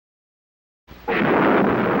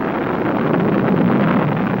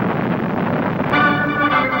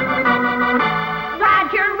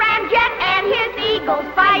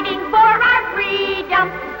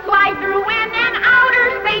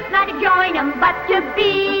but to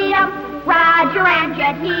beat him. Roger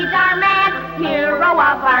Ramjet, he's our man, hero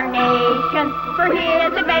of our nation. For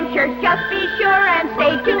his adventures, just be sure and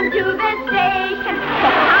stay tuned to this station. So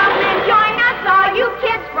come and join us, all you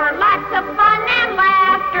kids, for lots of fun and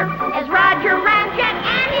laughter, as Roger Ramjet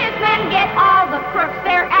and his men get all the crooks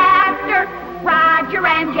they're after. Roger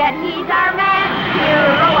Ramjet, he's our man,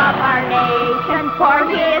 hero of our nation. For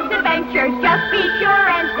his adventures, just be sure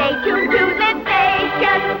and stay tuned to this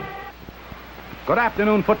station. Good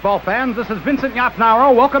afternoon, football fans. This is Vincent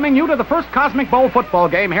Yatnaro welcoming you to the first Cosmic Bowl football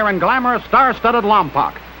game here in glamorous, star-studded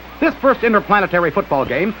Lompoc. This first interplanetary football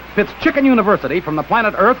game pits Chicken University from the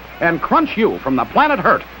planet Earth and Crunch U from the planet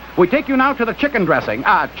Hurt. We take you now to the chicken dressing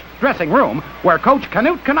room, where Coach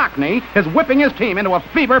Canute Konechny is whipping his team into a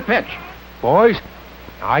fever pitch. Boys,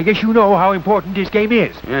 I guess you know how important this game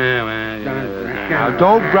is. Now,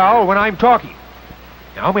 don't growl when I'm talking.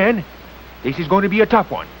 Now, men, this is going to be a tough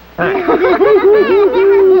one.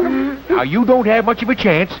 Now, you don't have much of a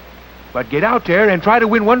chance, but get out there and try to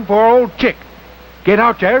win one for old Chick. Get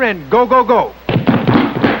out there and go, go, go.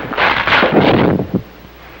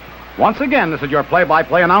 Once again, this is your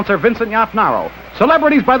play-by-play announcer, Vincent Yatnaro.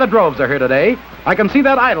 Celebrities by the droves are here today. I can see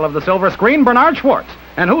that idol of the silver screen, Bernard Schwartz.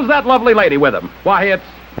 And who's that lovely lady with him? Why, it's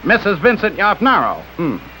Mrs. Vincent Yatnaro.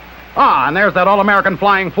 Ah, and there's that all-American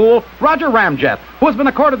flying fool, Roger Ramjet, who has been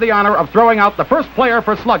accorded the honor of throwing out the first player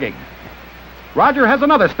for slugging. Roger has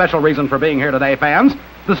another special reason for being here today, fans.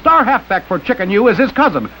 The star halfback for Chicken U is his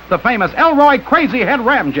cousin, the famous Elroy Crazy Head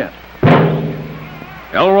Ramjet.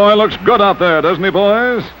 Elroy looks good out there, doesn't he,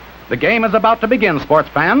 boys? The game is about to begin, sports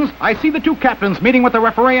fans. I see the two captains meeting with the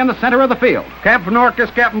referee in the center of the field. Captain Nork is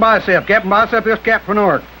Captain Bicep. Captain Bicep is Captain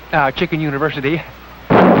Nork. Chicken University.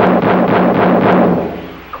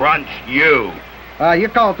 Crunch you. You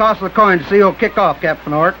call toss of the coin to see who'll kick off,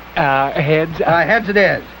 Captain Nork. Heads. Heads it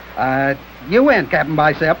is. You win, Captain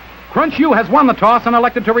Bicep. Crunch U has won the toss and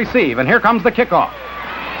elected to receive, and here comes the kickoff.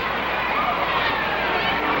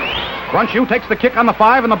 Crunch U takes the kick on the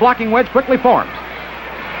 5, and the blocking wedge quickly forms.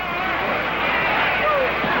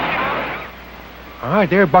 All right,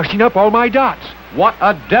 they're busting up all my dots. What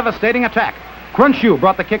a devastating attack. Crunch U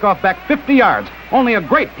brought the kickoff back 50 yards. Only a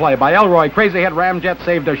great play by Elroy Crazy Head Ramjet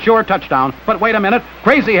saved a sure touchdown. But wait a minute,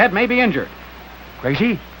 Crazy Head may be injured.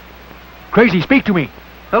 Crazy? Crazy, speak to me.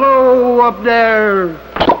 Hello, up there.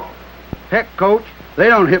 Heck, Coach, they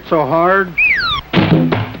don't hit so hard.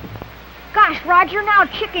 Gosh, Roger, now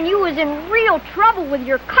Chicken U is in real trouble with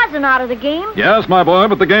your cousin out of the game. Yes, my boy,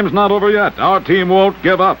 but the game's not over yet. Our team won't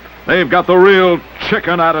give up. They've got the real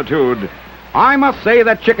chicken attitude. I must say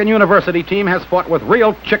that Chicken University team has fought with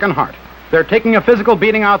real chicken heart. They're taking a physical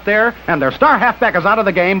beating out there, and their star halfback is out of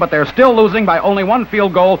the game, but they're still losing by only one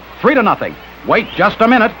field goal, 3-0. Wait just a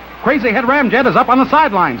minute. Crazy Head Ramjet is up on the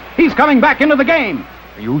sidelines. He's coming back into the game.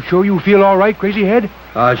 Are you sure you feel all right, Crazy Head?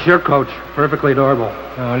 Sure, Coach. Perfectly adorable.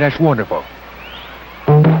 That's wonderful.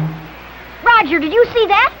 Roger, did you see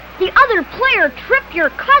that? The other player tripped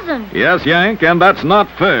your cousin. Yes, Yank, and that's not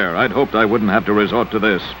fair. I'd hoped I wouldn't have to resort to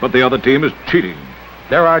this, but the other team is cheating.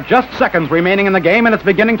 There are just seconds remaining in the game, and it's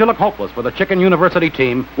beginning to look hopeless for the Chicken University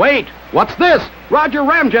team. Wait, what's this? Roger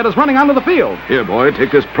Ramjet is running onto the field. Here, boy,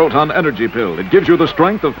 take this proton energy pill. It gives you the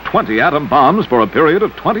strength of 20 atom bombs for a period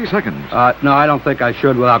of 20 seconds. No, I don't think I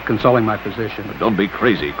should without consulting my physician. But don't be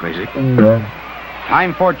crazy.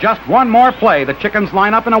 Time for just one more play. The Chickens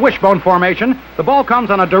line up in a wishbone formation. The ball comes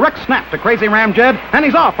on a direct snap to Crazy Ramjet, and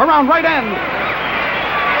he's off around right end.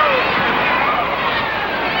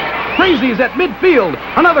 Crazy's at midfield.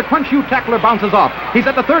 Another Crunch U tackler bounces off. He's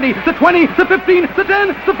at the 30, the 20, the 15, the 10,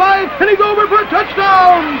 the 5, and he's over for a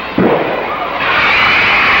touchdown!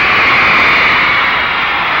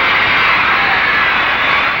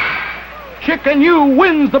 Chicken U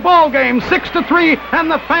wins the ball game 6-3, and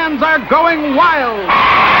the fans are going wild.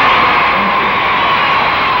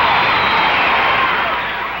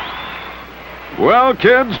 Well,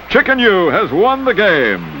 kids, Chicken U has won the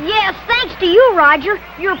game. Yes, thanks to you, Roger.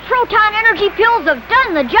 Your proton energy pills have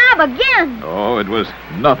done the job again. Oh, it was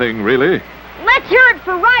nothing, really. Let's hear it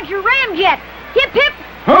for Roger Ramjet. Hip, hip.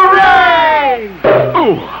 Hooray!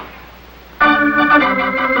 Ooh.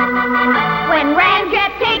 When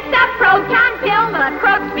Ramjet takes a proton pill, the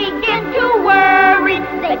crooks begin to worry.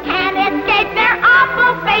 They can't escape their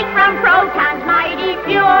awful fate from proton's mighty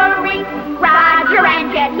fury. Roger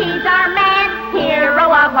Ramjet, he's our man, hero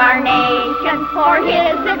of our nation. For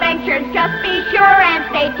his adventures, just be sure and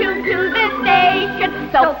stay tuned to this station.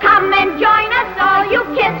 So come and join us, all you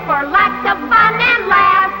kids, for lots of fun and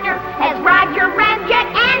laughter, as Roger Ramjet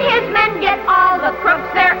and his men get all the crooks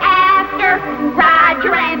they're after. Roger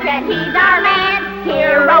Ramjet, he's our man,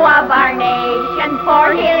 hero of our nation.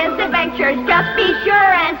 For his adventures, just be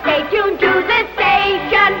sure and stay tuned to